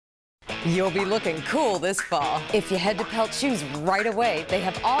You'll be looking cool this fall. If you head to PELTZ Shoes right away, they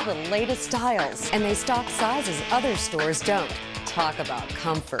have all the latest styles, and they stock sizes other stores don't. Talk about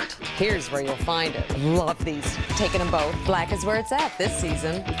comfort. Here's where you'll find it. Love these. Taking them both. Black is where it's at this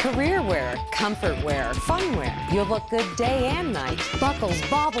season. Career wear, comfort wear, fun wear. You'll look good day and night. Buckles,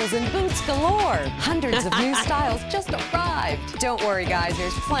 baubles, and boots galore. Hundreds of new styles just arrived. Don't worry, guys.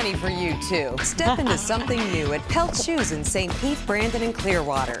 There's plenty for you, too. Step into something new at PELTZ Shoes in St. Pete, Brandon, and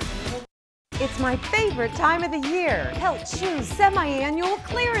Clearwater. It's my favorite time of the year. PELTZ Shoes semi-annual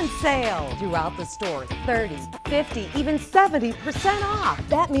clearance sale. Throughout the store, 30, 50, even 70% off.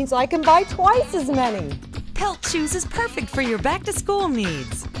 That means I can buy twice as many. PELTZ Shoes is perfect for your back-to-school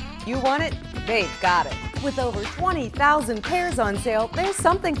needs. You want it? They've got it. With over 20,000 pairs on sale, there's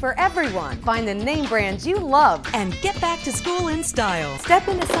something for everyone. Find the name brands you love And get back to school in style. Step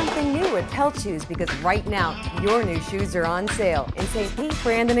into something new at PELTZ Shoes because right now, your new shoes are on sale in St. Pete,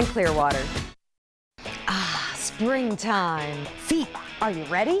 Brandon, and Clearwater. Springtime. Feet, are you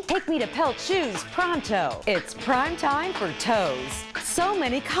ready? Take me to PELTZ Shoes pronto. It's prime time for toes. So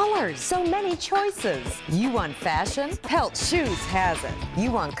many colors, so many choices. You want fashion? PELTZ Shoes has it.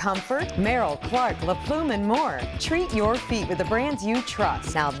 You want comfort? Merrill, Clark, La Plume, and more. Treat your feet with the brands you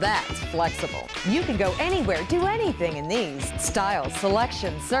trust. Now that's flexible. You can go anywhere, do anything in these. Style,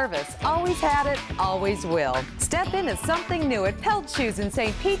 selection, service. Always had it, always will. Step into something new at PELTZ Shoes in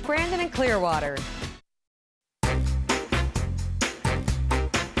St. Pete, Brandon, and Clearwater.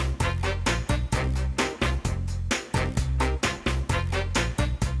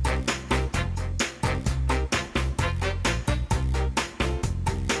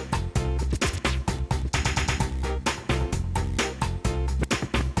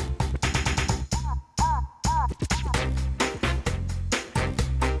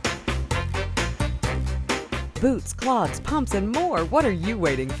 Boots, clogs, pumps, and more. What are you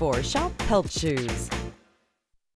waiting for? Shop PELTZ Shoes.